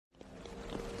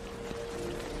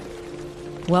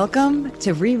Welcome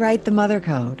to Rewrite the Mother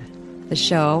Code, the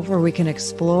show where we can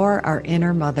explore our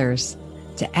inner mothers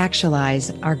to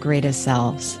actualize our greatest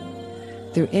selves.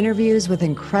 Through interviews with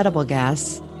incredible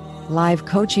guests, live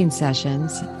coaching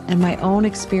sessions, and my own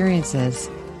experiences,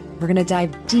 we're going to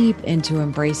dive deep into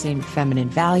embracing feminine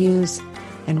values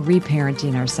and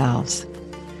reparenting ourselves.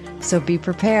 So be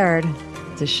prepared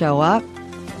to show up,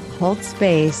 hold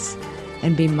space,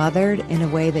 and be mothered in a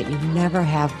way that you never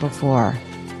have before,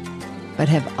 but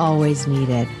have always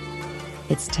needed.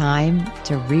 It's time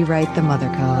to rewrite the mother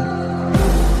code.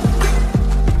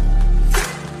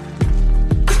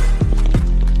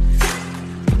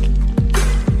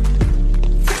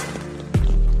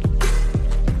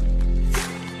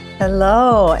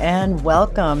 Hello, and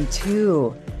welcome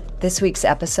to this week's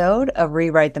episode of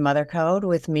Rewrite the Mother Code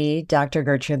with me, Dr.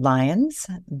 Gertrude Lyons.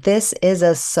 This is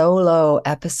a solo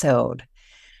episode,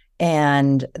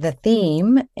 and the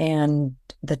theme and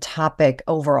the topic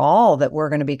overall that we're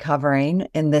going to be covering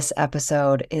in this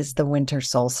episode is the winter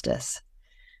solstice.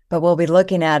 But we'll be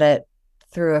looking at it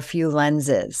through a few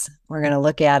lenses. We're going to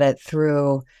look at it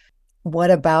through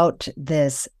what about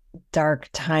this dark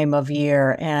time of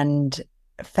year and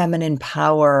feminine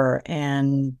power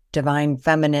and divine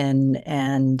feminine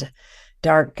and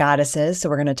dark goddesses. So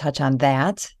we're going to touch on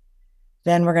that.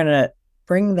 Then we're going to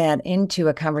bring that into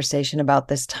a conversation about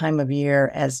this time of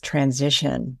year as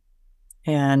transition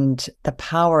and the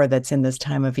power that's in this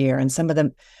time of year. And some of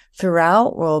them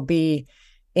throughout will be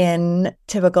in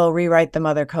typical Rewrite the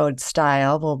Mother Code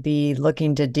style. We'll be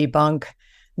looking to debunk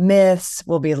myths.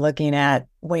 We'll be looking at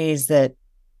ways that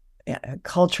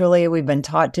culturally we've been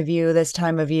taught to view this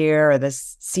time of year or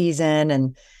this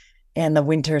season and the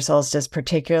winter solstice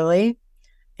particularly.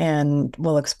 And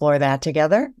we'll explore that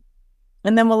together.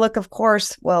 And then we'll look, of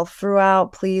course,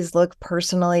 throughout, please look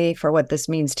personally for what this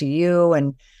means to you.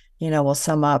 And we'll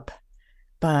sum up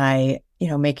by,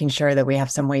 making sure that we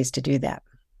have some ways to do that.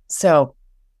 So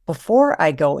before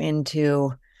I go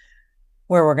into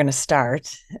where we're going to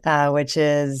start, which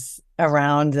is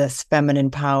around this feminine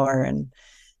power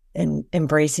and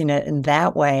embracing it in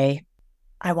that way,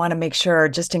 I want to make sure,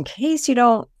 just in case you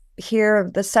don't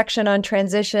hear the section on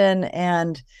transition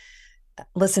and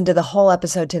listen to the whole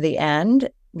episode to the end,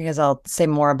 because I'll say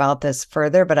more about this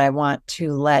further, but I want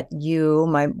to let you,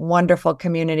 my wonderful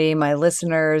community, my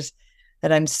listeners,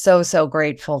 that I'm so, so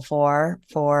grateful for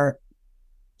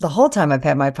the whole time I've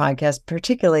had my podcast,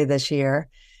 particularly this year,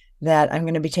 that I'm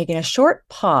going to be taking a short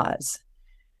pause.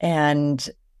 And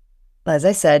as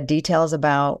I said, details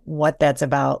about what that's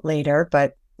about later,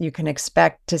 but you can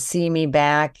expect to see me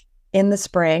back in the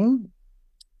spring,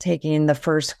 taking the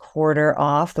first quarter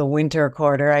off, the winter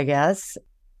quarter, I guess.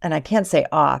 And I can't say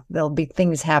off. There'll be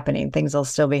things happening. Things will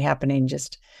still be happening.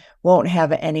 Just won't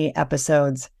have any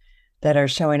episodes that are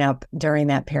showing up during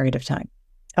that period of time.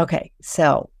 Okay,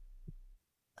 so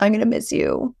I'm going to miss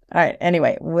you. All right.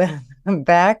 Anyway, I'm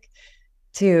back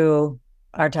to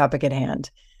our topic at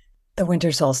hand, the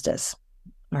winter solstice.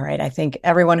 All right. I think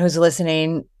everyone who's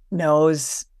listening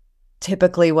knows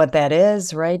typically what that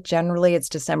is, right? Generally, it's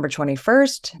December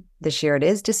 21st. This year it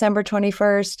is December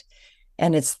 21st.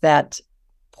 And it's that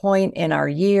point in our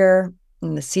year,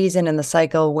 in the season, in the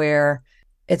cycle where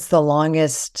it's the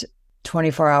longest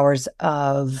 24 hours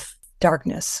of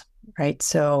darkness, right?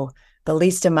 So the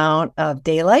least amount of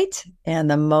daylight and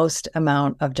the most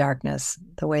amount of darkness,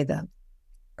 the way the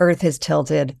earth is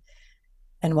tilted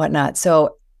and whatnot.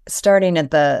 So starting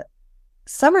at the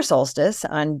summer solstice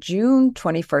on June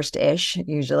 21st-ish,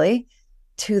 usually,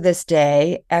 to this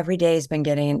day, every day has been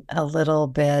getting a little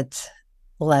bit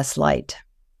less light,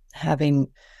 having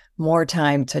more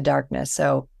time to darkness.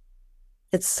 So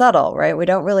it's subtle, right? We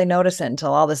don't really notice it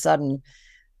until all of a sudden,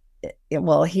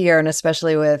 here, and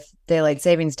especially with daylight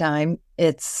savings time,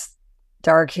 it's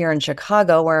dark here in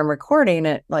Chicago where I'm recording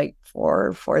at like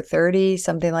 4:30,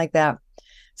 something like that.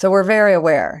 So we're very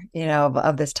aware,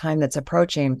 of this time that's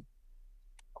approaching.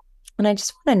 And I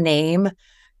just want to name,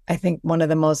 I think one of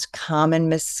the most common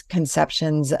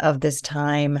misconceptions of this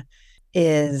time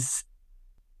is,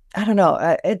 I don't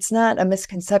know, it's not a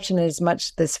misconception as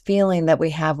much this feeling that we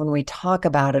have when we talk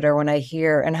about it or when I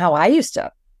hear, and how I used to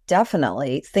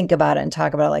definitely think about it and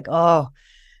talk about it like, oh,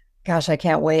 gosh, I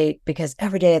can't wait because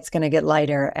every day it's going to get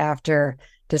lighter after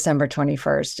December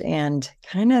 21st, and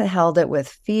kind of held it with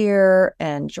fear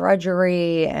and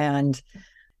drudgery. And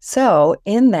so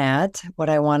in that, what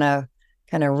I want to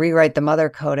kind of rewrite the mother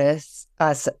code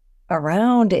us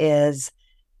around is,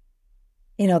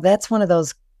 that's one of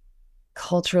those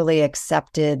culturally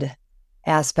accepted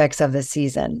aspects of the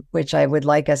season, which I would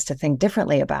like us to think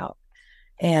differently about.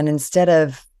 And instead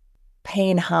of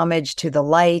paying homage to the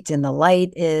light, and the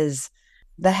light is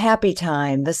the happy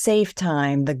time, the safe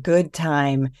time, the good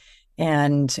time.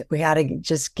 And we got to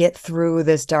just get through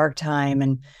this dark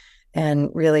time and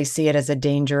really see it as a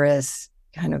dangerous,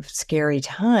 kind of scary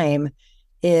time,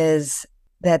 is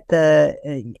that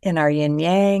in our yin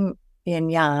yang,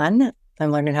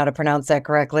 I'm learning how to pronounce that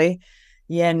correctly,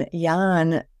 yin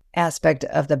yang aspect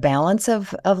of the balance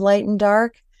of light and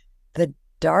dark, the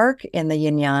dark in the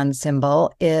yin yang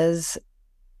symbol is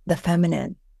the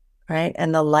feminine, right?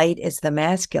 And the light is the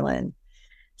masculine.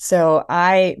 So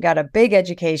I got a big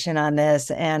education on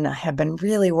this and have been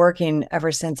really working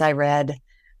ever since I read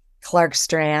Clark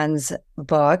Strand's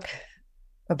book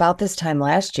about this time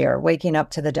last year, Waking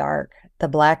Up to the Dark, the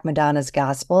Black Madonna's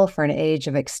Gospel for an Age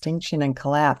of Extinction and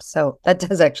Collapse. So that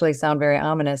does actually sound very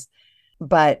ominous.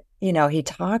 But, he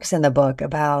talks in the book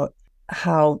about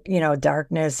how,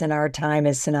 darkness in our time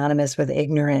is synonymous with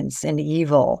ignorance and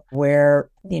evil, where,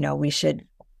 we should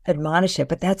admonish it.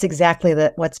 But that's exactly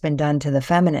what's been done to the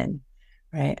feminine,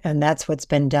 right? And that's what's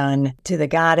been done to the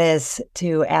goddess,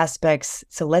 to aspects.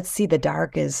 So let's see the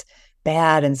dark as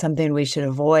bad and something we should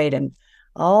avoid. And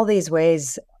all these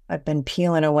ways I've been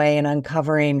peeling away and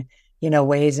uncovering,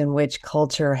 ways in which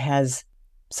culture has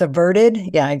subverted.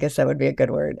 Yeah, I guess that would be a good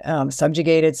word.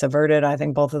 Subjugated, subverted. I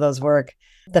think both of those work.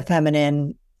 The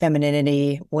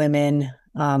femininity, women,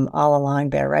 all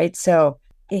along there, right? So,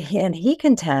 and he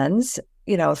contends,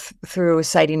 through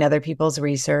citing other people's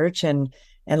research and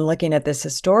looking at this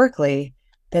historically,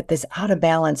 that this out of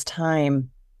balance time,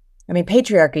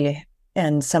 patriarchy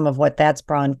and some of what that's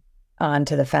brought on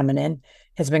to the feminine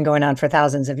has been going on for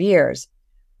thousands of years.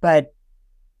 But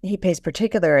he pays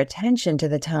particular attention to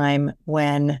the time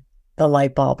when the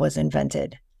light bulb was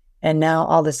invented. And now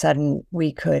all of a sudden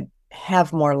we could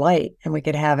have more light and we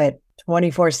could have it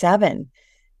 24/7,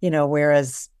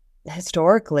 whereas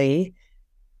historically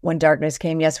when darkness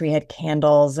came, yes, we had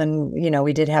candles and,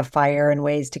 we did have fire and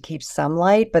ways to keep some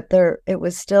light, but it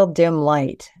was still dim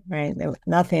light, right? There was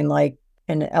nothing like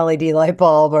an LED light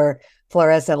bulb or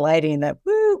fluorescent lighting that,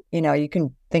 you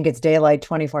can think it's daylight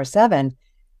 24/7.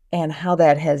 And how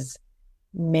that has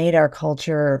made our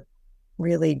culture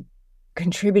really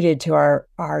contributed to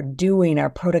our doing, our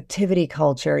productivity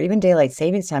culture, even daylight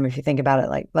savings time, if you think about it,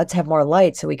 like, let's have more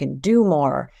light so we can do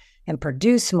more and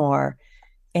produce more.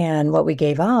 And what we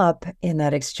gave up in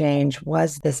that exchange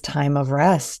was this time of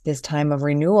rest, this time of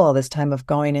renewal, this time of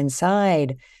going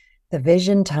inside, the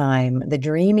vision time, the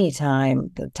dreamy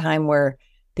time, the time where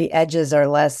the edges are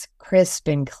less crisp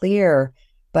and clear.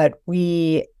 But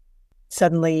we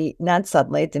not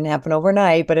suddenly, it didn't happen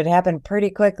overnight, but it happened pretty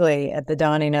quickly at the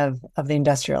dawning of the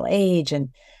industrial age. And,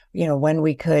 when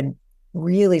we could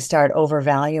really start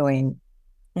overvaluing.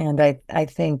 And I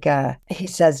think he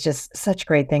says just such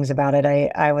great things about it.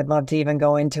 I would love to even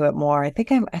go into it more. I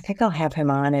think I'll have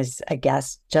him on as a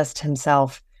guest, just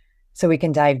himself, so we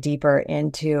can dive deeper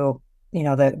into,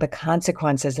 the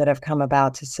consequences that have come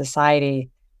about to society,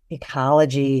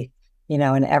 ecology,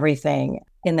 and everything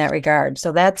in that regard.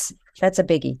 So that's a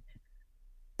biggie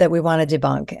that we want to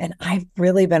debunk. And I've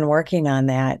really been working on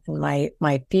that, and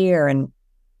my fear and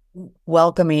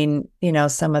welcoming,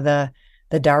 some of the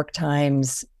dark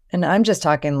times. And I'm just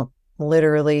talking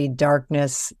literally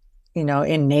darkness,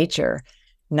 in nature,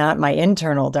 not my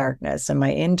internal darkness and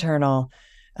my internal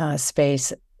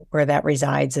space where that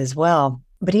resides as well.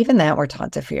 But even that we're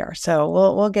taught to fear. So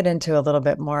we'll get into a little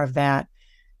bit more of that,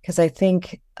 because I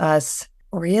think us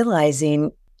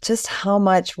realizing just how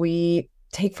much we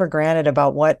take for granted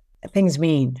about what things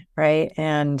mean, right?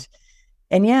 And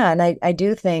I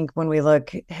do think when we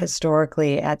look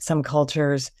historically at some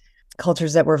cultures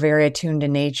that were very attuned to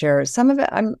nature, some of it,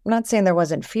 I'm not saying there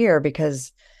wasn't fear,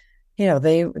 because,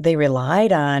 they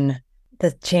relied on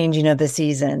the changing of the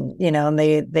season, and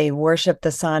they worshiped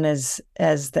the sun as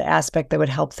the aspect that would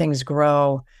help things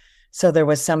grow. So there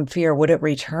was some fear. Would it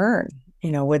return?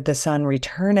 Would the sun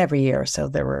return every year? So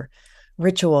there were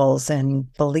rituals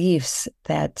and beliefs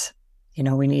that,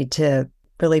 we need to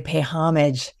really pay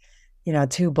homage,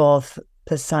 to both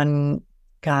the sun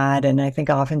god. And I think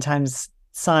oftentimes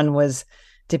sun was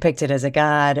depicted as a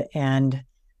god, and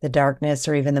the darkness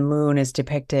or even the moon is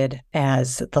depicted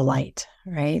as the light,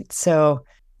 right? So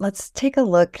let's take a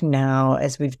look now,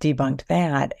 as we've debunked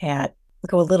that,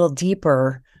 go a little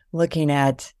deeper, looking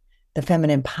at the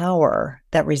feminine power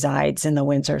that resides in the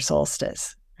winter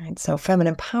solstice, right? So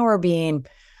feminine power being,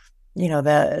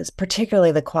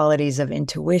 particularly the qualities of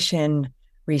intuition,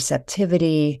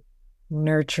 receptivity,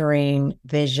 nurturing,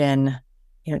 vision,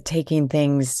 taking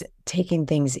things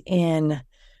in.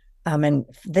 And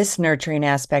this nurturing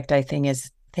aspect, I think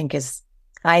is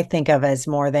I think of as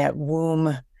more that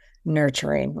womb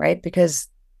nurturing, right? Because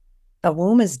a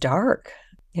womb is dark.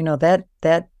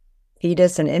 That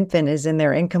fetus and infant is in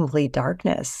their incomplete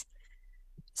darkness.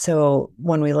 So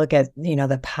when we look at,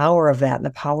 the power of that and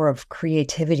the power of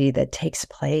creativity that takes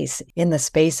place in the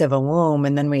space of a womb,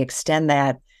 and then we extend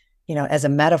that, as a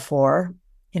metaphor,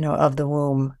 of the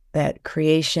womb, that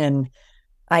creation,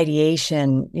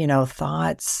 ideation,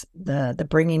 thoughts, the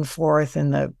bringing forth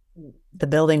and the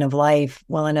building of life.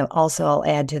 Well, and also I'll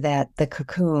add to that the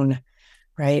cocoon,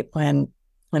 right? When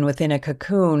within a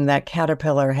cocoon, that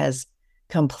caterpillar has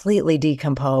completely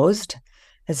decomposed,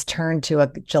 has turned to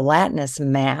a gelatinous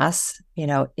mass,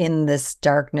 in this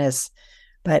darkness,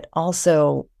 but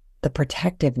also the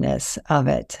protectiveness of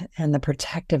it and the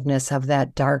protectiveness of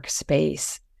that dark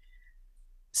space.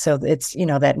 So it's,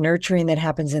 that nurturing that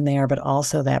happens in there, but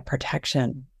also that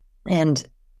protection. And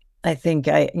I think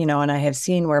and I have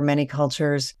seen where many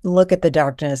cultures look at the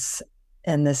darkness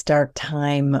and this dark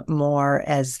time more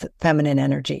as feminine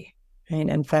energy, right?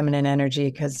 And feminine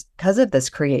energy because of this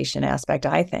creation aspect,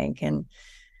 I think. And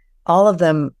all of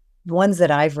them, ones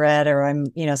that I've read or I'm,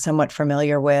 somewhat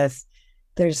familiar with,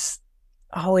 there's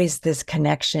always this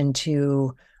connection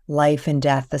to life and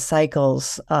death, the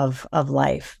cycles of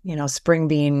life, spring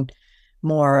being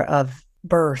more of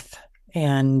birth,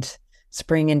 and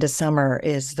spring into summer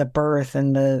is the birth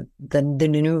and the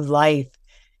new life.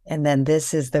 And then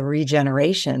this is the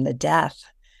regeneration, the death.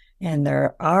 And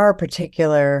there are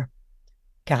particular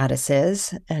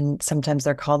goddesses, and sometimes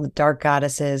they're called the dark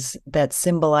goddesses, that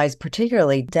symbolize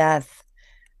particularly death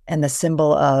and the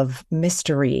symbol of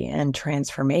mystery and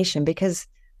transformation, because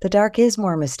the dark is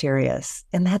more mysterious,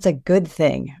 and that's a good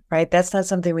thing, right? That's not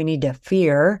something we need to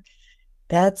fear.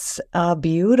 That's a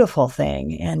beautiful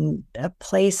thing, and a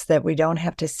place that we don't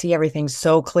have to see everything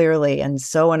so clearly and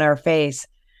so in our face,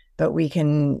 but we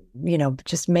can,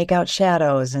 just make out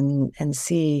shadows and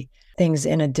see things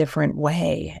in a different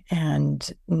way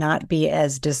and not be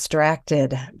as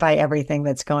distracted by everything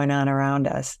that's going on around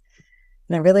us.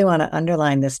 And I really want to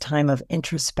underline this time of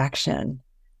introspection,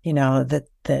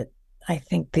 that I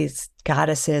think these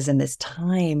goddesses in this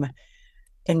time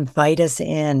invite us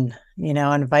in,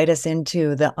 invite us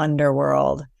into the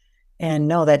underworld. And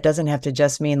no, that doesn't have to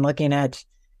just mean looking at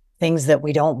things that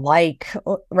we don't like,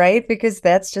 right? Because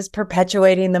that's just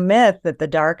perpetuating the myth that the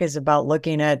dark is about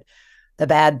looking at the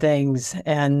bad things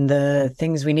and the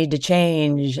things we need to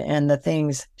change and the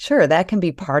things, sure, that can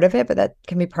be part of it, but that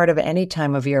can be part of any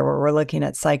time of year where we're looking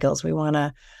at cycles. We want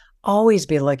to always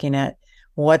be looking at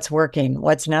what's working,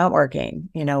 what's not working,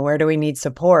 where do we need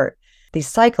support? These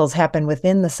cycles happen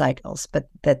within the cycles, but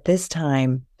that this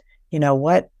time,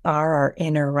 what are our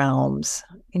inner realms?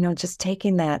 Just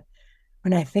taking that,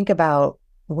 when I think about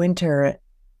winter,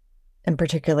 and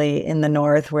particularly in the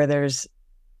north where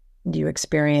you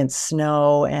experience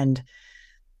snow and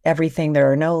everything,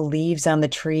 there are no leaves on the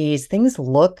trees, things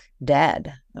look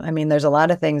dead. I mean, there's a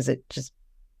lot of things that just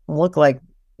look like,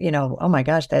 oh my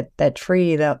gosh, that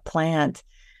tree, that plant,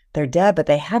 they're dead, but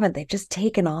they've just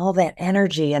taken all that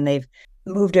energy and they've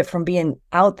moved it from being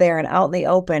out there and out in the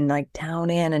open, like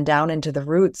down in and down into the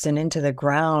roots and into the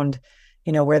ground,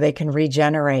 where they can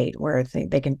regenerate, where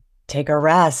they can take a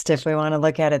rest, if we want to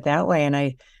look at it that way. And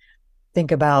I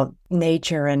think about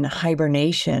nature and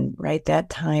hibernation, right? That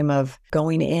time of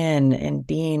going in and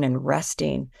being and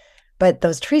resting. But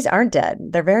those trees aren't dead.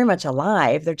 They're very much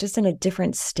alive. They're just in a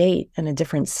different state and a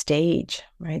different stage,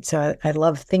 right? So I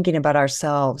love thinking about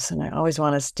ourselves. And I always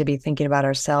want us to be thinking about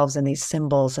ourselves and these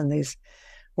symbols and these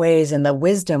ways and the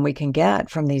wisdom we can get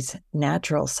from these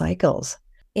natural cycles.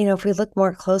 If we look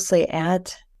more closely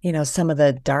at, some of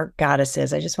the dark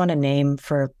goddesses, I just want to name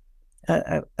for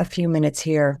a few minutes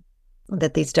here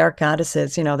that these dark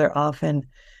goddesses, they're often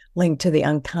linked to the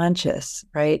unconscious,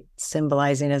 right?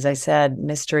 Symbolizing, as I said,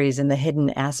 mysteries and the hidden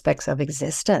aspects of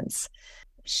existence.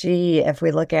 If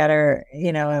we look at her,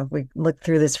 if we look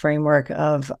through this framework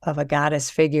of a goddess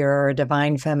figure or a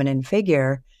divine feminine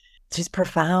figure, she's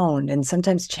profound and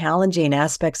sometimes challenging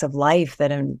aspects of life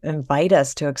that invite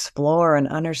us to explore and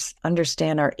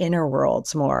understand our inner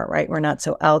worlds more, right? We're not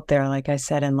so out there, like I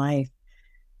said, in life.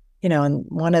 And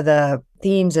one of the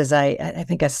themes is, I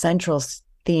think a central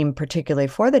theme, particularly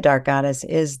for the dark goddess,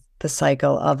 is the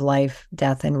cycle of life,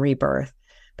 death, and rebirth,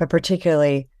 but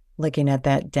particularly looking at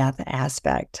that death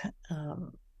aspect.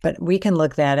 But we can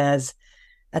look that as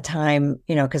a time,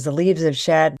 because the leaves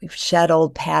we've shed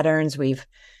old patterns.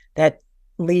 That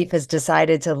leaf has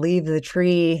decided to leave the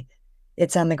tree.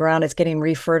 It's on the ground. It's getting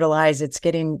refertilized. It's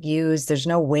getting used. There's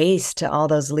no waste to all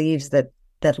those leaves that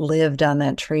lived on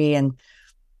that tree. And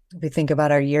we think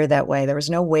about our year that way. There was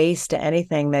no waste to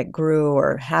anything that grew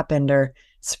or happened or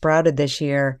sprouted this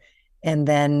year. And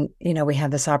then, we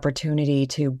have this opportunity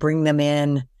to bring them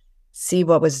in, see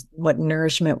what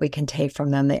nourishment we can take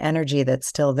from them, the energy that's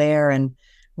still there, and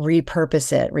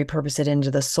repurpose it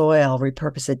into the soil,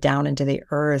 repurpose it down into the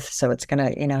earth. So it's going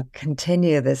to,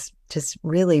 continue this just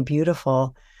really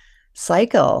beautiful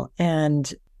cycle.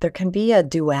 And there can be a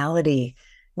duality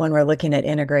when we're looking at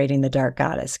integrating the dark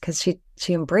goddess, because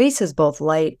she embraces both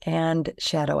light and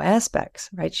shadow aspects,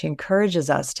 right? She encourages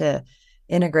us to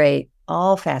integrate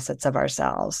all facets of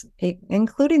ourselves,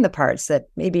 including the parts that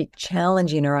may be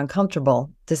challenging or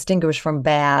uncomfortable, distinguished from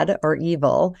bad or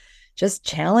evil, just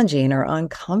challenging or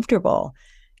uncomfortable,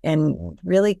 and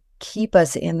really keep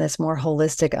us in this more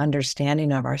holistic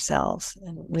understanding of ourselves,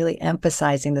 and really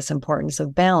emphasizing this importance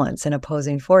of balance and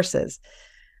opposing forces.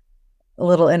 A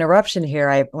little interruption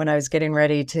here. When I was getting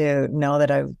ready to know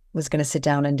that I was going to sit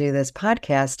down and do this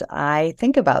podcast, I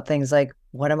think about things like,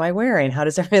 what am I wearing? How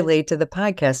does it relate to the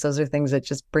podcast? Those are things that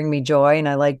just bring me joy and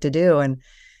I like to do. And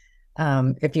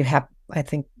I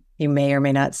think you may or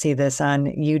may not see this on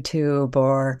YouTube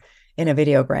or in a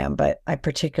videogram, but I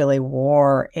particularly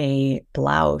wore a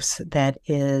blouse that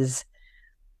is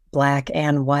black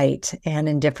and white and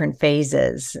in different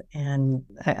phases. And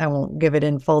I won't give it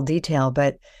in full detail,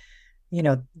 but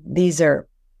these are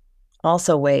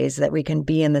also ways that we can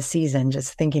be in the season,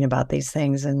 just thinking about these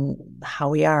things and how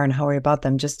we are and how we're about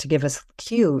them, just to give us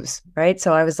cues, right?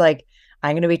 So I was like,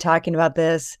 I'm going to be talking about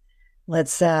this.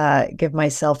 Let's give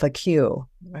myself a cue,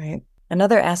 right?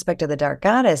 Another aspect of the dark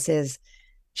goddess is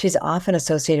she's often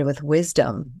associated with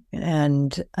wisdom.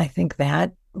 And I think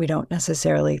that we don't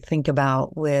necessarily think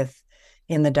about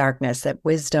in the darkness, that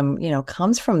wisdom,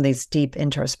 comes from these deep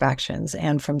introspections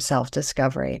and from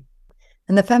self-discovery.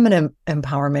 And the feminine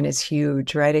empowerment is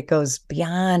huge, right? It goes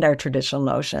beyond our traditional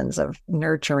notions of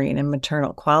nurturing and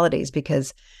maternal qualities,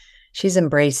 because she's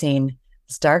embracing,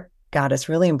 this dark goddess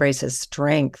really embraces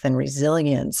strength and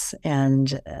resilience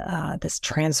and this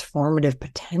transformative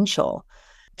potential.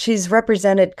 She's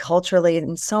represented culturally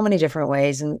in so many different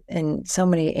ways, and in so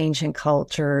many ancient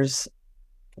cultures,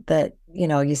 that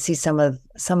you see some of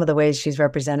the ways she's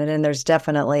represented, and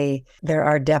there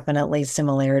are definitely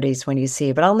similarities when you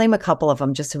see. But I'll name a couple of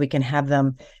them just so we can have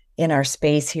them in our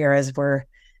space here as we're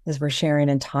sharing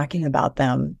and talking about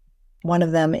them. One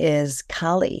of them is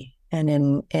Kali, and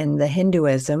in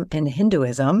Hinduism,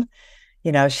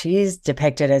 she's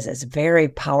depicted as this very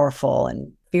powerful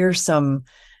and fearsome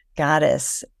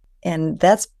goddess, and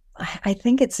I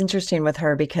think it's interesting with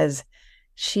her because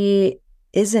she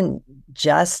isn't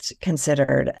just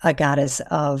considered a goddess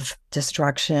of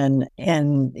destruction.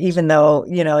 And even though,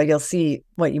 you'll see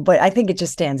but I think it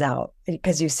just stands out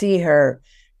because you see her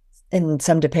in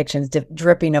some depictions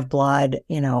dripping of blood,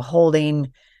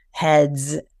 holding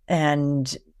heads,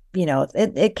 and,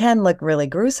 it can look really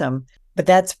gruesome, but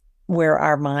that's where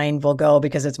our mind will go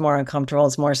because it's more uncomfortable,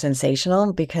 it's more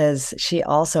sensational, because she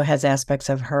also has aspects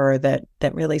of her that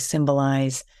really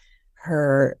symbolize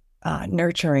her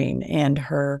nurturing and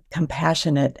her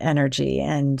compassionate energy,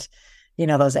 and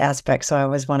those aspects. So I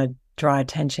always want to draw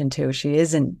attention to,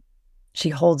 she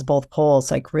holds both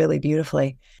poles like really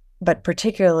beautifully, but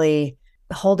particularly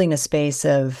holding a space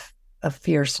of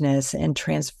fierceness and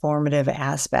transformative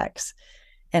aspects.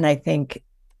 And I think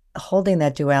holding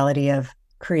that duality of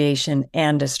creation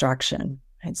and destruction.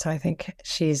 And so I think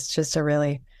she's just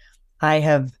I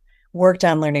have worked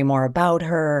on learning more about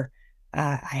her.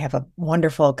 I have a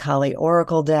wonderful Kali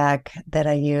Oracle deck that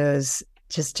I use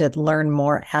just to learn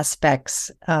more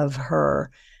aspects of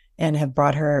her, and have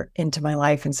brought her into my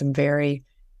life in some very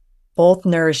both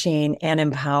nourishing and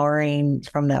empowering,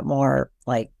 from that more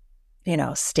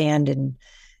stand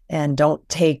and don't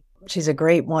take. She's a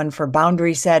great one for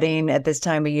boundary setting at this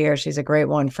time of year. She's a great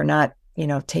one for not,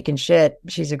 taking shit.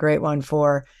 She's a great one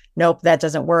for, nope, that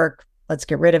doesn't work. Let's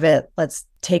get rid of it. Let's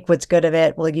take what's good of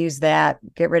it. We'll use that,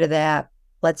 get rid of that.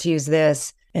 Let's use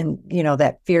this. And,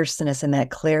 that fierceness and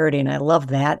that clarity. And I love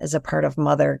that as a part of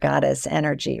Mother Goddess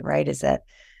energy, right? Is that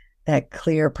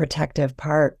clear protective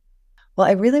part. Well,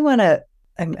 I really want to,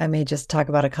 I may just talk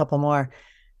about a couple more,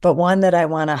 but one that I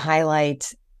want to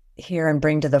highlight here and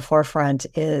bring to the forefront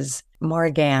is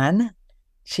Morrigan.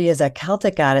 She is a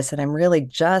Celtic goddess that I'm really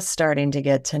just starting to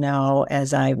get to know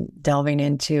as I'm delving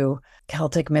into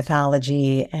Celtic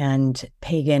mythology and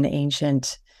pagan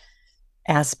ancient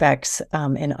aspects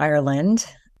in Ireland,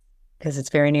 because it's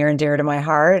very near and dear to my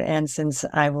heart. And since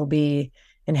I will be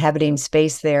inhabiting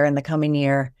space there in the coming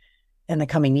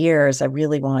years, I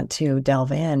really want to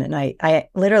delve in. And I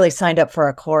literally signed up for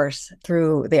a course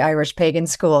through the Irish Pagan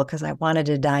School because I wanted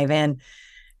to dive in.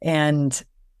 And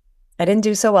I didn't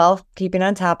do so well keeping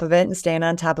on top of it and staying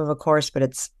on top of a course, but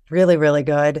it's really, really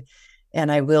good.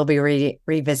 And I will be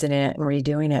revisiting it and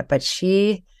redoing it. But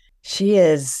she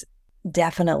is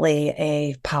definitely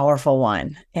a powerful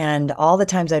one. And all the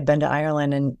times I'd been to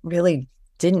Ireland and really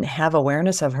didn't have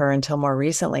awareness of her until more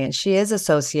recently. And she is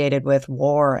associated with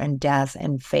war and death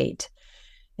and fate.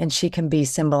 And she can be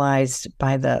symbolized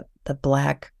by the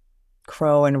black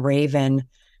crow and raven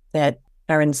that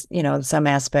are in some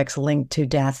aspects linked to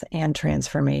death and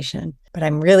transformation. But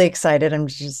I'm really excited. I'm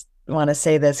just want to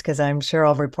say this because I'm sure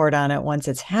I'll report on it once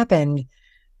it's happened.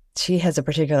 She has a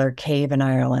particular cave in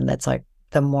Ireland that's like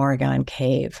the Morrigan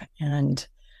Cave. And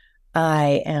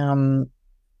I am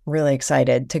really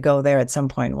excited to go there at some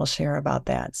point. We'll share about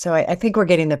that. So I think we're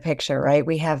getting the picture, right?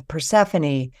 We have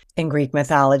Persephone in Greek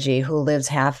mythology who lives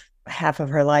half of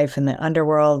her life in the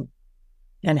underworld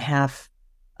and half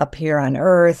up here on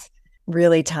earth,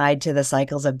 really tied to the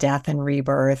cycles of death and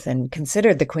rebirth and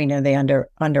considered the queen of the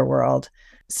underworld,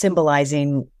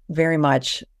 symbolizing very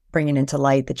much bringing into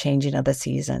light the changing of the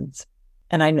seasons.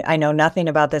 And I know nothing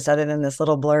about this other than this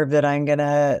little blurb that I'm going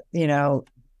to,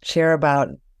 share about.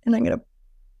 And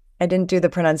I didn't do the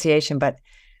pronunciation, but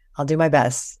I'll do my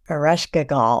best.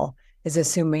 Ereshkigal is a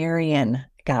Sumerian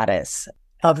goddess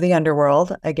of the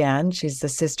underworld. Again, she's the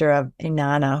sister of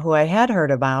Inanna, who I had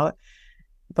heard about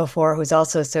before, who's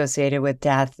also associated with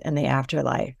death and the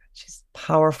afterlife. She's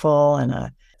powerful and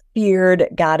a feared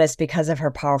goddess because of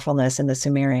her powerfulness in the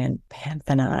Sumerian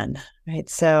pantheon, right?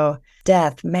 So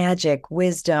death, magic,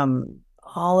 wisdom,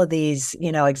 all of these,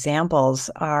 examples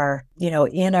are,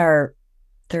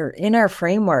 they're in our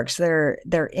frameworks.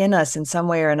 They're in us in some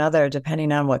way or another,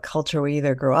 depending on what culture we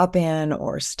either grew up in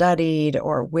or studied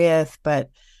or with. But,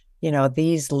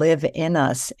 these live in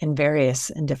us in various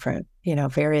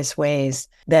ways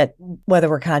that whether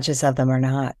we're conscious of them or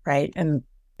not, right? And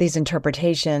these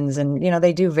interpretations and,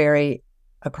 they do vary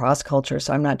across culture.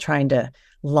 So I'm not trying to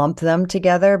lump them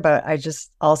together, but I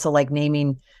just also like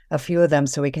naming a few of them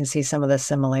so we can see some of the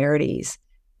similarities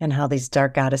and how these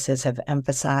dark goddesses have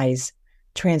emphasized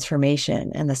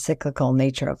transformation and the cyclical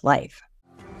nature of life.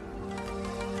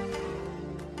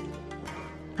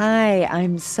 Hi,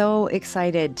 I'm so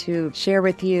excited to share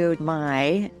with you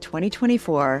my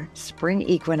 2024 Spring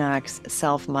Equinox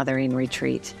Self-Mothering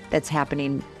Retreat that's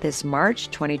happening this March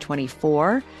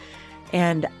 2024.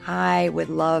 And I would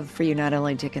love for you not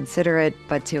only to consider it,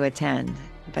 but to attend.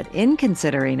 But in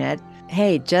considering it,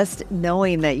 hey, just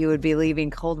knowing that you would be leaving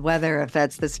cold weather, if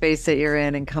that's the space that you're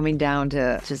in, and coming down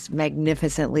to just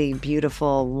magnificently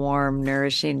beautiful, warm,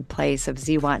 nourishing place of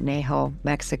Zihuatanejo,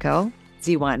 Mexico.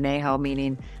 Zihuatanejo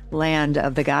meaning land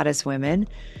of the goddess women,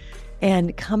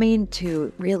 and coming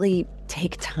to really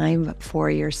take time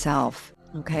for yourself.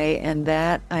 Okay. And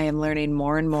that I am learning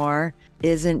more and more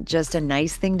isn't just a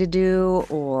nice thing to do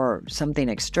or something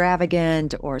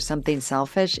extravagant or something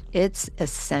selfish. It's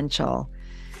essential.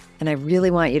 And I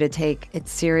really want you to take it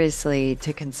seriously,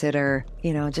 to consider,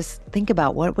 just think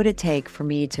about what would it take for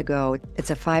me to go.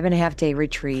 It's a 5.5-day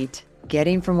retreat,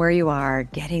 getting from where you are,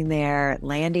 getting there,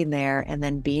 landing there, and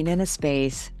then being in a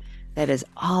space that is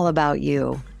all about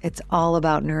you. It's all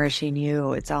about nourishing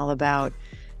you. It's all about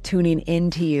tuning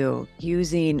into you,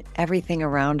 using everything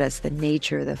around us, the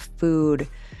nature, the food,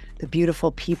 the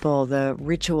beautiful people, the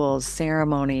rituals,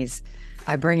 ceremonies.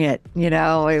 I bring it, we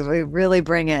really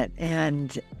bring it.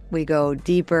 And we go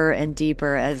deeper and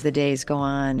deeper as the days go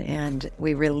on, and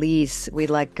we release, we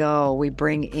let go, we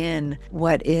bring in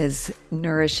what is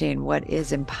nourishing, what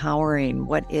is empowering,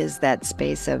 what is that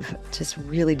space of just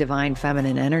really divine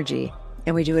feminine energy.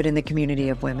 And we do it in the community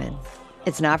of women.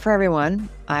 It's not for everyone.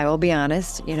 I will be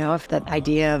honest, if that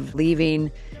idea of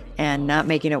leaving and not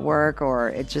making it work, or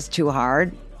it's just too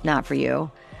hard, not for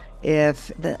you.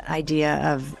 If the idea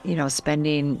of,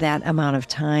 spending that amount of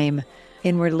time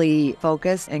inwardly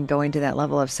focused and going to that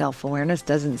level of self-awareness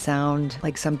doesn't sound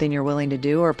like something you're willing to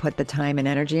do or put the time and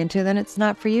energy into, then it's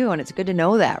not for you. And it's good to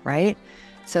know that, right?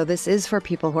 So this is for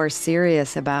people who are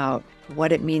serious about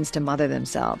what it means to mother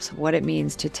themselves, what it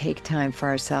means to take time for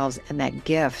ourselves, and that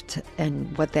gift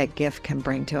and what that gift can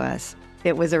bring to us.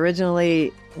 It was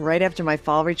originally right after my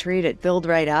fall retreat. It filled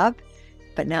right up.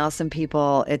 But now some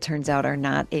people, it turns out, are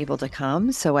not able to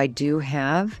come. So I do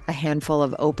have a handful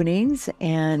of openings.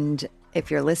 And if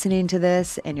you're listening to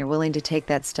this and you're willing to take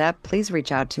that step, please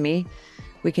reach out to me.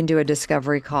 We can do a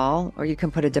discovery call, or you can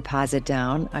put a deposit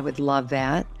down. I would love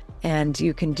that. And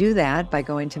you can do that by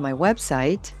going to my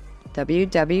website,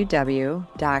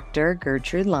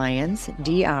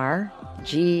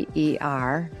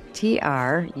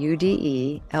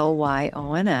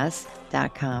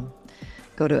 www.drgertrudelyons.com.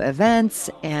 go to events,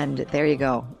 and there you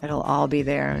go. It'll all be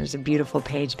there. There's a beautiful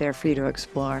page there for you to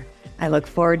explore. I look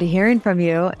forward to hearing from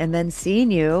you and then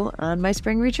seeing you on my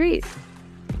spring retreat.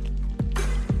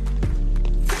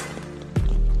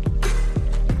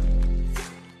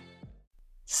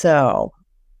 So,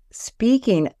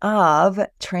 speaking of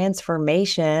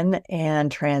transformation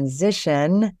and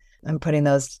transition, I'm putting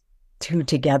those two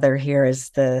together here as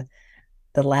the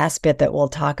last bit that we'll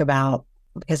talk about,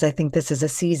 because I think this is a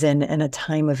season and a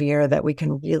time of year that we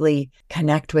can really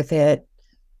connect with it,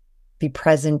 be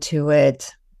present to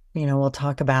it. We'll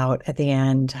talk about at the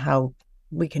end how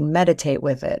we can meditate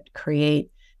with it,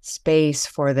 create space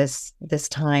for this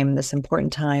time, this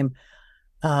important time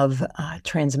of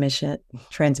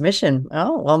transmission.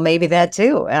 Oh, well, maybe that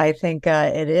too. I think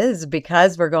it is,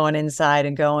 because we're going inside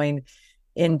and going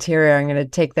interior. I'm going to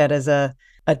take that as a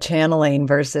channeling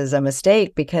versus a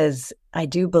mistake, because I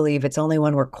do believe it's only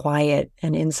when we're quiet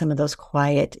and in some of those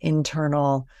quiet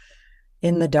internal,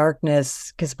 in the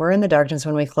darkness, because we're in the darkness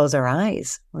when we close our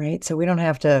eyes, right? So we don't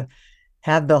have to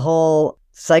have the whole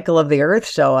cycle of the earth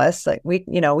show us. Like we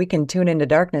can tune into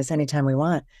darkness anytime we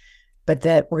want, but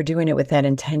that we're doing it with that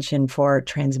intention for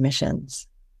transmissions,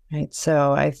 right?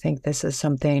 So I think this is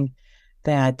something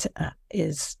that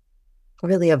is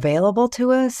really available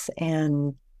to us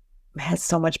and has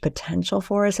so much potential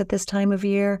for us at this time of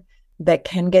year, that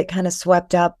can get kind of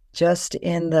swept up just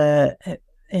in the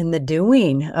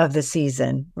doing of the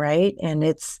season, right? And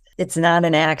it's not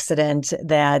an accident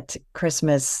that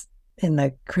Christmas in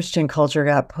the Christian culture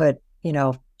got put,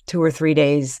 2 or 3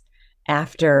 days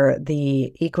after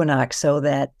the equinox, so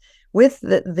that with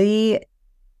the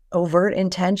overt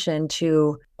intention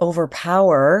to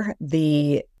overpower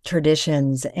the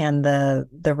traditions and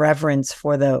the reverence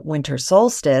for the winter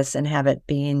solstice, and have it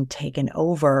being taken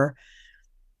over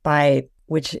by,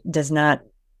 which does not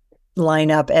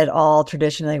line up at all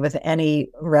traditionally with any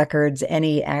records,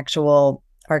 any actual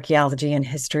archaeology and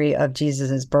history of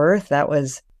Jesus's birth. That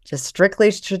was just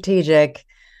strictly strategic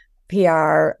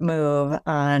PR move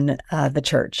on the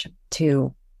church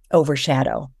to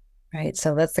overshadow, right?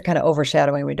 So that's the kind of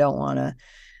overshadowing we don't want to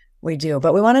do,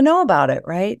 but we want to know about it,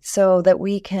 right? So that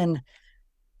we can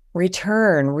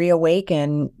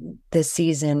reawaken this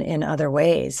season in other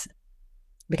ways.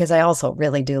 Because I also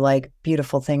really do like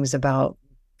beautiful things about,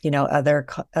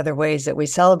 other ways that we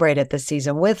celebrate it this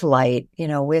season, with light,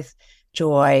 with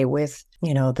joy, with,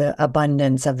 the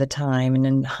abundance of the time, and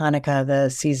in Hanukkah, the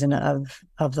season of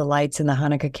the lights and the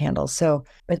Hanukkah candles. So,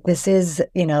 but this is,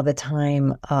 the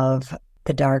time of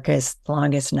the darkest,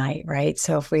 longest night, right?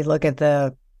 So if we look at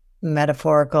the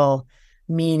metaphorical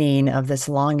meaning of this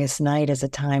longest night as a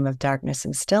time of darkness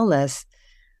and stillness,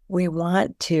 we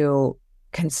want to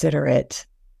consider it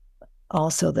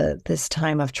also this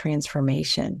time of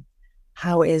transformation.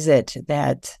 How is it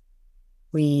that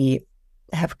we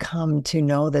have come to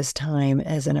know this time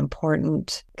as an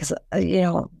important, because,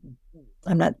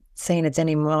 I'm not saying it's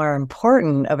any more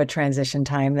important of a transition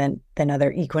time than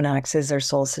other equinoxes or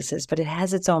solstices, but it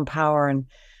has its own power. And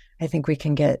I think we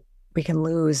can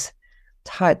lose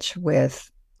touch with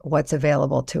what's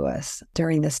available to us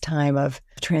during this time of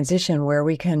transition, where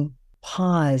we can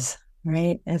pause,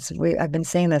 right? I've been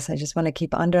saying this, I just want to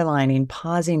keep underlining,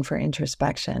 pausing for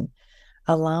introspection,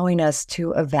 allowing us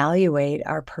to evaluate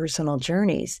our personal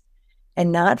journeys,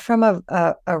 and not from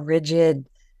a rigid,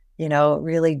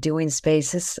 really doing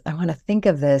space. I want to think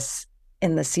of this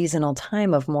in the seasonal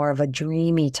time of more of a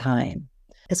dreamy time,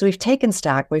 because we've taken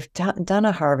stock, we've done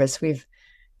a harvest,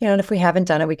 and if we haven't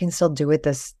done it, we can still do it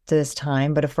this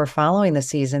time. But if we're following the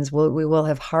seasons, we will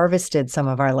have harvested some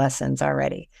of our lessons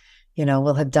already.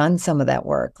 We'll have done some of that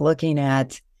work, looking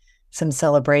at some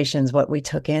celebrations, what we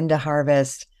took into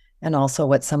harvest, and also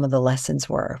what some of the lessons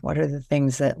were. What are the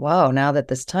things that, wow, now that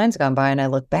this time's gone by and I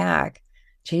look back,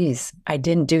 geez, I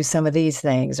didn't do some of these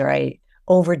things, or I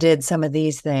overdid some of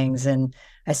these things. And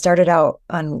I started out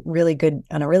on a really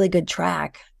good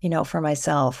track, for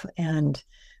myself. And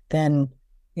then,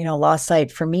 lost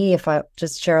sight. For me, if I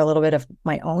just share a little bit of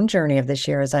my own journey of this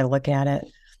year as I look at it,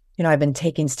 I've been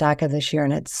taking stock of this year,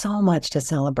 and it's so much to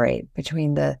celebrate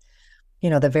between the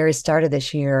very start of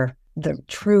this year, the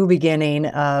true beginning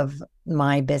of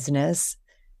my business,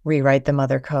 Rewrite the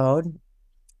Mother Code.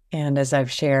 And as I've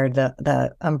shared,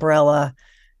 the umbrella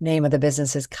name of the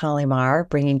business is Kalimar,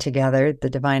 bringing together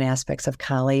the divine aspects of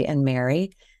Kali and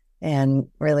Mary, and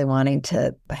really wanting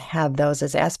to have those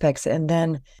as aspects. And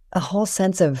then a whole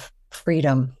sense of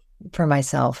freedom for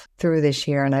myself through this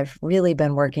year. And I've really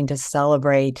been working to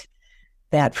celebrate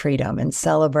that freedom and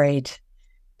celebrate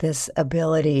this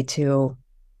ability to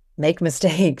make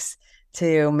mistakes,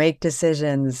 to make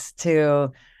decisions,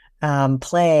 to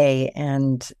play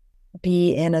and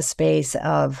be in a space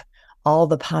of all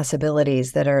the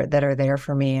possibilities that are there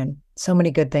for me, and so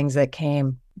many good things that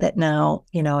came that now,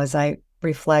 as I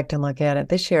reflect and look at it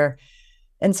this year,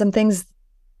 and some things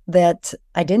that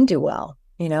I didn't do well.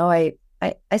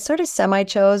 I sort of semi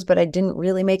chose, but I didn't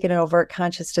really make it an overt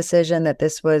conscious decision that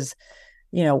this was,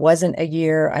 wasn't a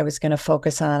year I was going to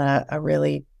focus on a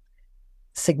really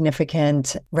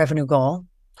significant revenue goal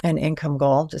and income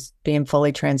goal, just being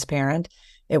fully transparent.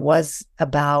 It was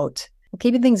about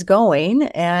keeping things going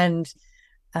and,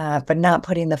 but not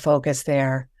putting the focus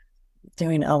there,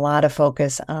 doing a lot of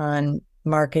focus on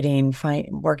marketing,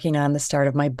 working on the start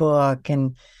of my book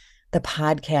and the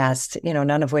podcast,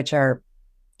 none of which are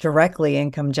directly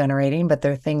income generating, but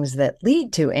they're things that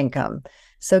lead to income.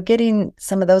 So getting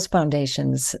some of those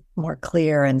foundations more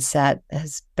clear and set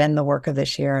has been the work of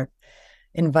this year.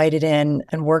 Invited in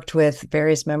and worked with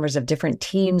various members of different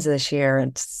teams this year,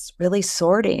 and it's really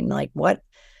sorting like what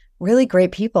really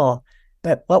great people,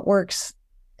 but what works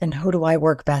and who do I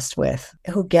work best with?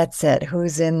 Who gets it?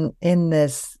 Who's in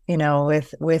this,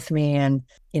 with me? And,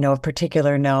 of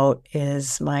particular note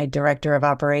is my director of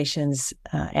operations,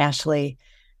 Ashley,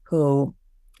 who,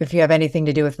 if you have anything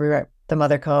to do with the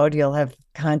Mother Code, you'll have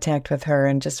contact with her,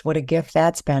 and just what a gift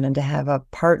that's been. And to have a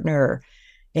partner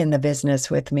in the business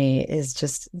with me is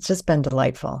just been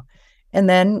delightful. And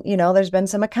then, there's been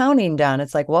some accounting done.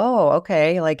 It's like, whoa,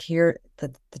 okay, like here,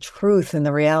 the truth and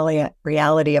the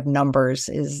reality of numbers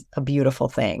is a beautiful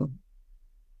thing.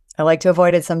 I like to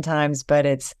avoid it sometimes, but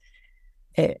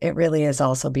it really is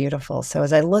also beautiful. So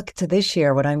as I look to this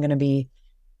year, what I'm going to be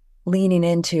leaning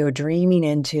into, dreaming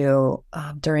into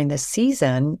during this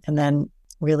season, and then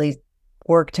really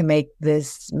work to make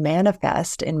this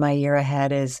manifest in my year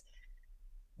ahead is,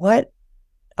 what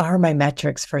are my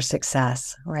metrics for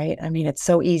success, right? I mean, it's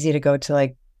so easy to go to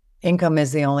like, income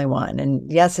is the only one.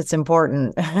 And yes, it's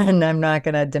important and I'm not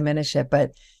going to diminish it,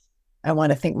 but I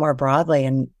want to think more broadly.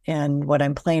 And what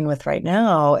I'm playing with right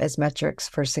now as metrics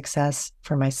for success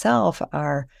for myself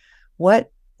are,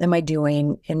 what am I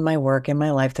doing in my work, in my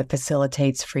life that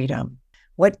facilitates freedom?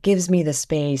 What gives me the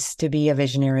space to be a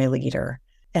visionary leader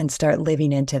and start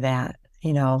living into that,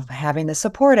 having the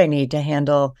support I need to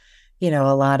handle,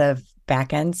 a lot of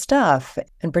back end stuff,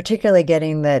 and particularly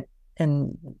getting that.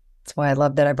 And that's why I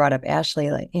love that I brought up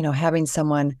Ashley, like, having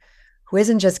someone who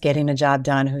isn't just getting a job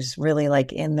done, who's really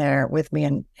like in there with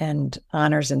me and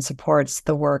honors and supports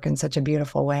the work in such a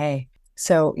beautiful way.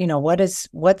 So,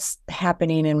 what's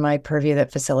happening in my purview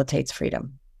that facilitates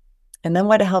freedom? And then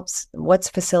what's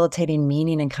facilitating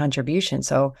meaning and contribution?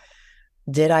 So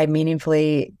did I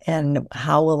meaningfully, and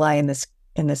how will I in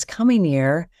this coming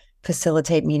year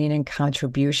facilitate meaning and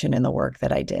contribution in the work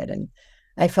that I did? And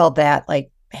I felt that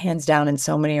like hands down in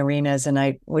so many arenas. And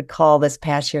I would call this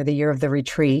past year the year of the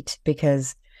retreat,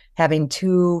 because having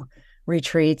 2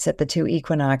 retreats at the 2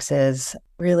 equinoxes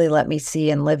really let me see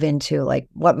and live into like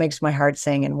what makes my heart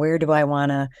sing, and where do I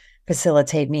want to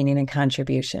facilitate meaning and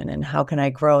contribution, and how can I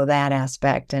grow that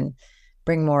aspect and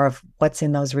bring more of what's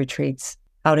in those retreats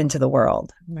out into the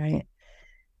world, right?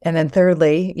 And then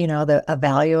thirdly, a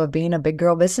value of being a big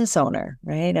girl business owner,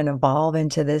 right? And evolve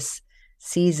into this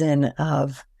season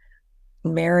of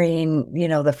marrying,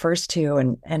 the first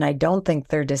 2. And I don't think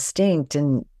they're distinct,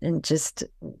 and just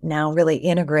now really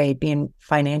integrate being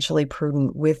financially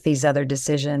prudent with these other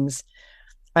decisions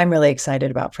I'm really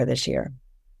excited about for this year.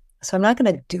 So I'm not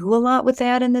going to do a lot with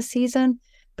that in this season,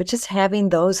 but just having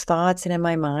those thoughts and in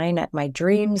my mind, my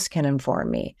dreams can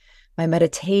inform me. My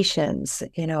meditations,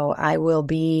 I will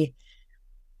be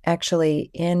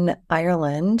actually in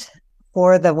Ireland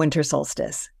for the winter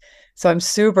solstice. So I'm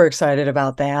super excited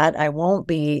about that. I won't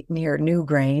be near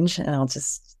Newgrange, and I'll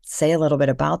just say a little bit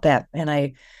about that. And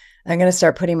I'm going to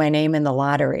start putting my name in the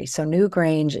lottery. So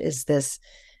Newgrange is this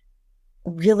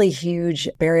really huge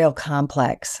burial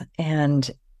complex,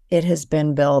 and it has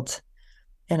been built,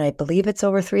 and I believe it's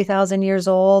over 3,000 years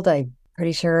old. I'm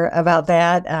pretty sure about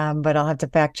that, but I'll have to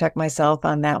fact check myself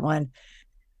on that one.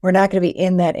 We're not going to be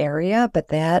in that area, but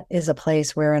that is a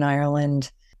place where in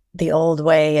Ireland, the old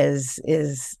way is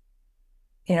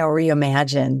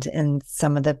reimagined, and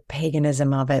some of the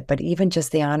paganism of it, but even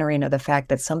just the honoring of the fact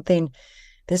that something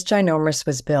this ginormous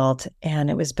was built, and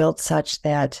it was built such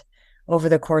that over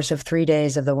the course of 3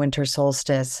 days of the winter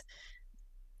solstice,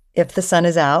 if the sun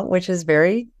is out, which is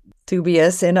very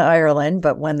dubious in Ireland,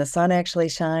 but when the sun actually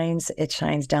shines, it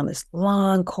shines down this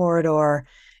long corridor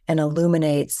and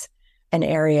illuminates an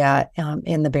area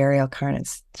in the burial cairn.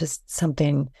 It's just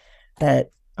something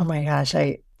that, oh my gosh,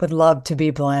 I would love to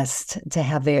be blessed to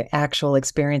have the actual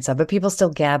experience of it. People still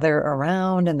gather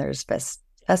around, and there's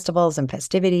festivals and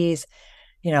festivities,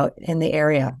 in the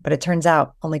area. But it turns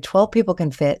out only 12 people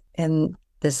can fit in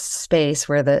this space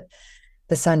where the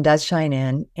sun does shine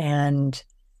in, and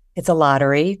it's a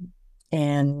lottery.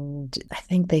 And I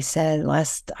think they said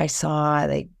last I saw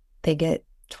they get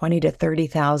 20 to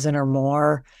 30,000 or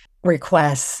more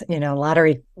requests,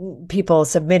 lottery people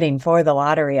submitting for the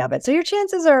lottery of it. So your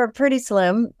chances are pretty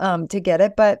slim to get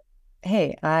it. But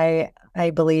hey, I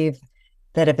believe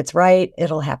that if it's right,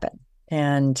 it'll happen.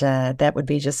 And that would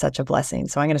be just such a blessing.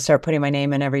 So I'm going to start putting my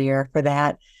name in every year for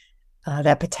that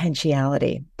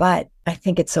potentiality. But I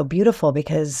think it's so beautiful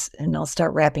because, and I'll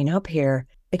start wrapping up here,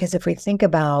 because if we think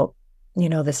about,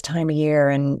 this time of year,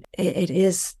 and it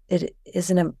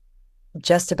isn't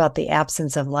just about the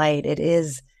absence of light. It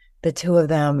is the two of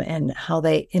them and how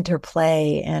they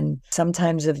interplay. And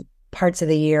sometimes of parts of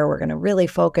the year, we're going to really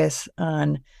focus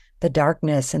on the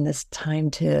darkness and this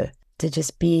time to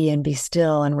just be and be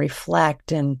still and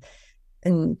reflect and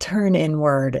turn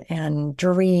inward and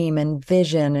dream and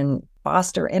vision and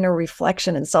foster inner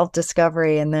reflection and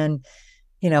self-discovery. And then,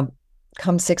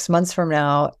 come 6 months from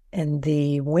now in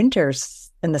the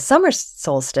summer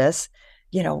solstice,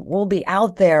 we'll be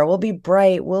out there, we'll be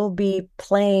bright, we'll be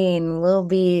playing, we'll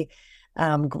be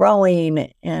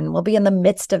growing, and we'll be in the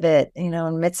midst of it,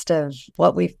 in midst of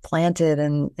what we've planted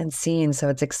and seen. So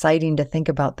it's exciting to think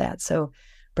about that. So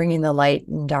bringing the light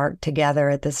and dark together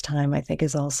at this time, I think,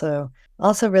 is also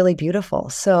really beautiful.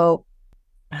 So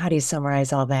how do you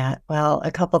summarize all that? Well,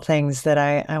 a couple things that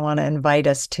I want to invite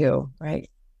us to, right?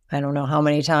 I don't know how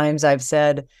many times I've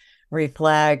said,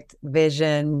 reflect,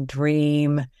 vision,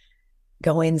 dream,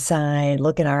 go inside,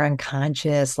 look at our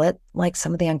unconscious, let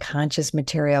some of the unconscious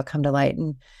material come to light.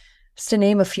 And just to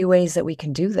name a few ways that we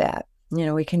can do that.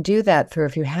 We can do that through,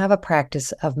 if you have a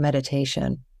practice of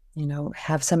meditation,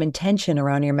 have some intention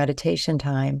around your meditation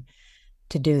time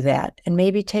to do that, and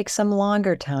maybe take some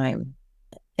longer time.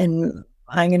 And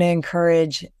I'm going to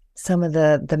encourage some of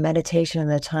the meditation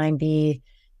and the time be,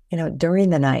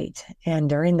 during the night and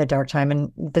during the dark time. And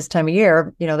this time of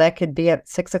year, that could be at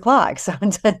 6 o'clock. So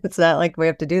it's not like we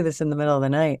have to do this in the middle of the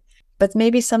night, but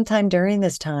maybe sometime during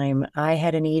this time. I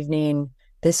had an evening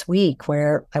this week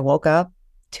where I woke up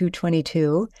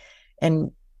 2:22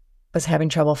 and was having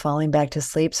trouble falling back to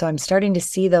sleep. So I'm starting to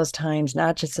see those times,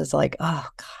 not just as like, oh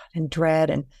God, and dread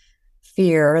and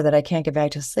fear that I can't get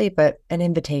back to sleep, but an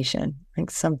invitation,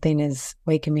 like something is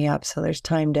waking me up. So there's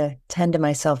time to tend to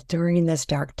myself during this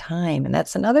dark time. And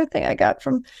that's another thing I got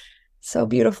so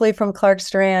beautifully from Clark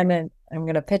Strand. And I'm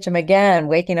going to pitch him again,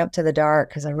 waking up to the dark,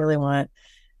 because I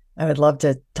would love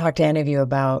to talk to any of you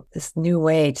about this new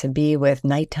way to be with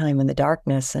nighttime and the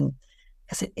darkness. And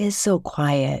because it is so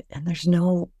quiet and there's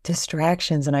no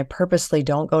distractions, and I purposely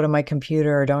don't go to my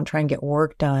computer or don't try and get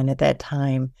work done at that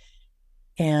time.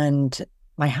 And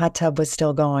my hot tub was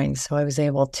still going, so I was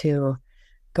able to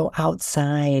go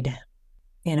outside,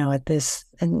 at this,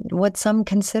 and what some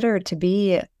consider to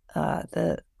be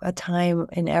a time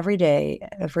in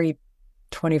every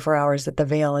 24 hours that the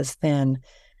veil is thin,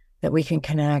 that we can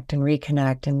connect and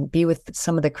reconnect and be with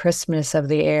some of the crispness of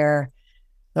the air,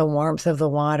 the warmth of the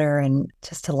water, and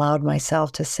just allowed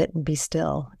myself to sit and be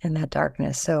still in that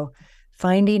darkness. So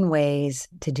finding ways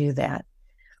to do that.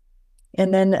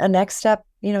 And then a next step,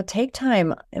 take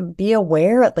time and be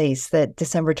aware at least that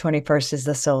December 21st is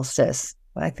the solstice.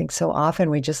 I think so often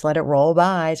we just let it roll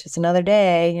by. It's just another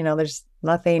day. There's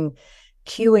nothing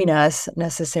cueing us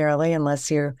necessarily,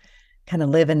 unless you kind of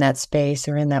live in that space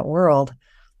or in that world.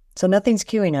 So nothing's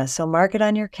cueing us. So mark it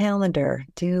on your calendar.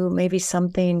 Do maybe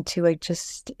something to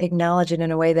just acknowledge it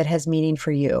in a way that has meaning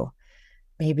for you.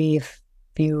 Maybe if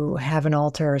you have an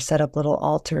altar, or set up little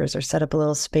altars, or set up a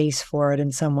little space for it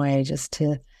in some way, just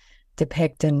to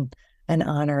depict and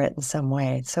honor it in some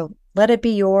way. So let it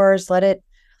be yours. Let it,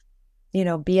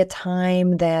 be a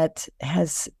time that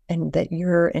has, and that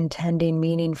you're intending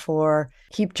meaning for.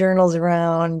 Keep journals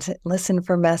around, listen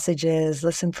for messages,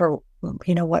 listen for,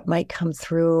 what might come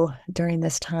through during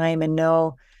this time, and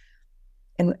know,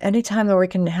 and any time that we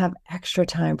can have extra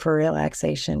time for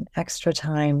relaxation, extra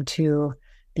time to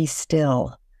be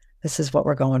still. This is what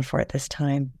we're going for at this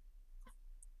time.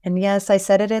 And yes, I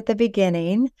said it at the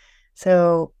beginning.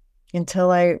 So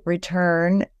until I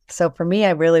return, so for me,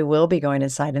 I really will be going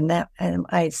inside, and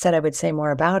I said I would say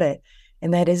more about it.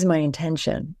 And that is my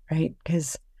intention, right?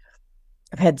 Because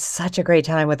I've had such a great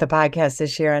time with the podcast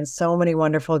this year, and so many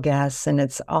wonderful guests, and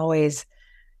it's always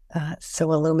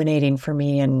so illuminating for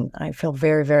me. And I feel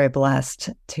very, very blessed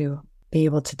to be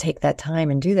able to take that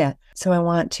time and do that. So I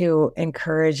want to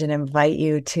encourage and invite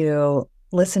you to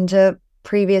listen to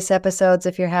previous episodes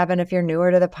if you're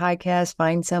newer to the podcast,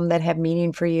 find some that have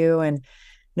meaning for you, and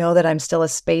know that I'm still a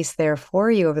space there for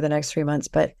you over the next 3 months,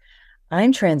 but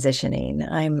I'm transitioning.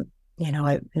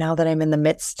 Now that I'm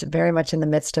very much in the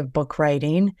midst of book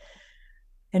writing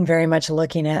and very much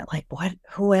looking at like,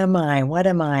 who am I? What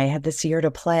am I? Had this year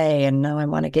to play. And now I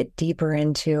want to get deeper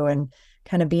into and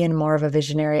kind of be in more of a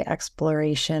visionary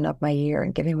exploration of my year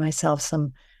and giving myself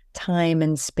some time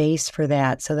and space for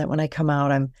that so that when I come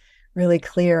out, I'm really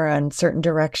clear on certain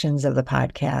directions of the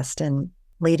podcast and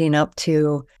leading up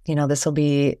to, this will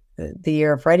be the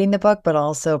year of writing the book, but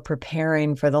also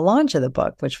preparing for the launch of the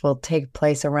book, which will take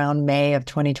place around May of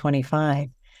 2025.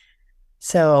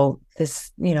 So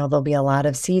there'll be a lot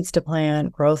of seeds to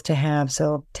plant, growth to have.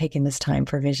 So taking this time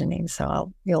for visioning.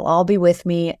 So you'll all be with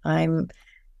me. I'm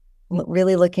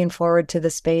really looking forward to the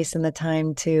space and the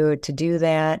time to do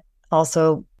that.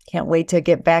 Also, can't wait to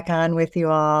get back on with you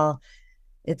all.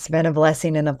 It's been a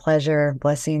blessing and a pleasure.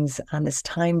 Blessings on this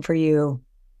time for you.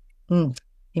 You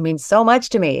mean so much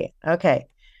to me. Okay.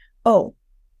 Oh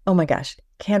my gosh.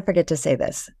 Can't forget to say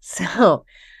this. So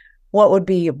what would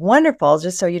be wonderful,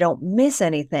 just so you don't miss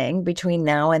anything between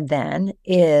now and then,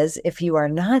 is if you are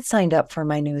not signed up for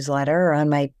my newsletter or on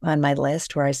my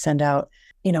list where I send out,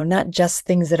 not just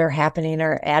things that are happening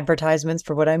or advertisements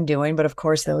for what I'm doing, but of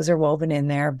course those are woven in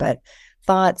there, but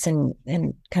thoughts and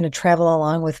kind of travel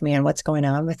along with me and what's going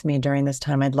on with me during this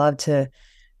time. I'd love to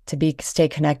stay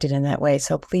connected in that way.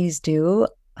 So please do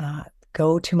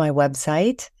go to my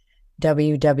website,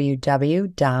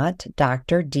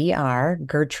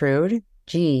 www.drdgertrude,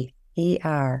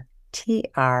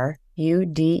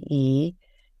 GERTRUDE,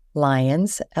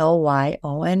 Lyons, LYONS.com.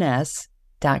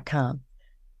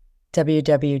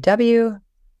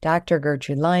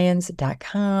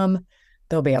 www.drgertrudelyons.com.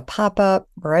 There'll be a pop-up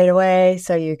right away,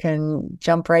 so you can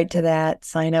jump right to that,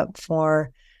 sign up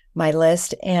for my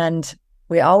list. And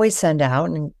we always send out,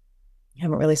 and I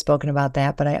haven't really spoken about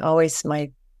that, but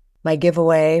my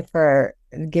giveaway for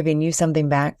giving you something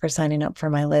back for signing up for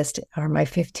my list are my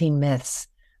 15 myths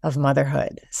of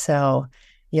motherhood. So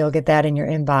you'll get that in your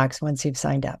inbox once you've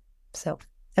signed up. So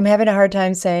I'm having a hard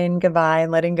time saying goodbye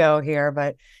and letting go here,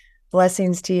 but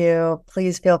blessings to you.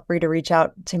 Please feel free to reach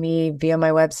out to me via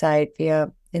my website,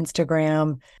 via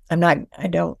Instagram. I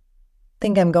don't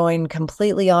think I'm going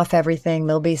completely off everything.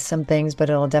 There'll be some things, but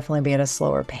it'll definitely be at a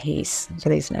slower pace for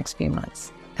these next few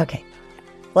months. Okay.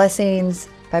 Blessings.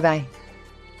 Bye-bye.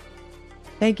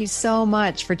 Thank you so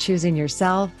much for choosing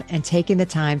yourself and taking the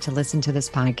time to listen to this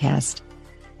podcast.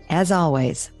 As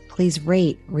always, please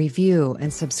rate, review,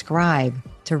 and subscribe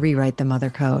to Rewrite the Mother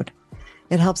Code.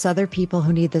 It helps other people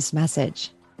who need this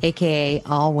message, aka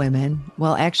all women,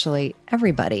 well, actually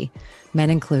everybody, men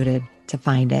included, to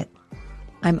find it.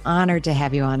 I'm honored to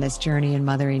have you on this journey in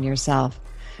mothering yourself.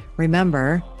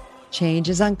 Remember, change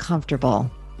is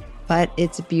uncomfortable, but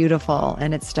it's beautiful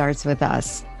and it starts with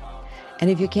us. And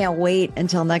if you can't wait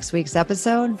until next week's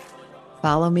episode,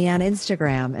 follow me on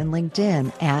Instagram and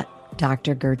LinkedIn at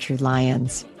Dr. Gertrude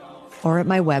Lyons or at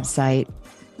my website,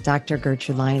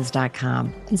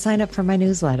 drgertrudelyons.com, and sign up for my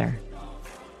newsletter.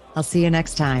 I'll see you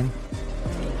next time.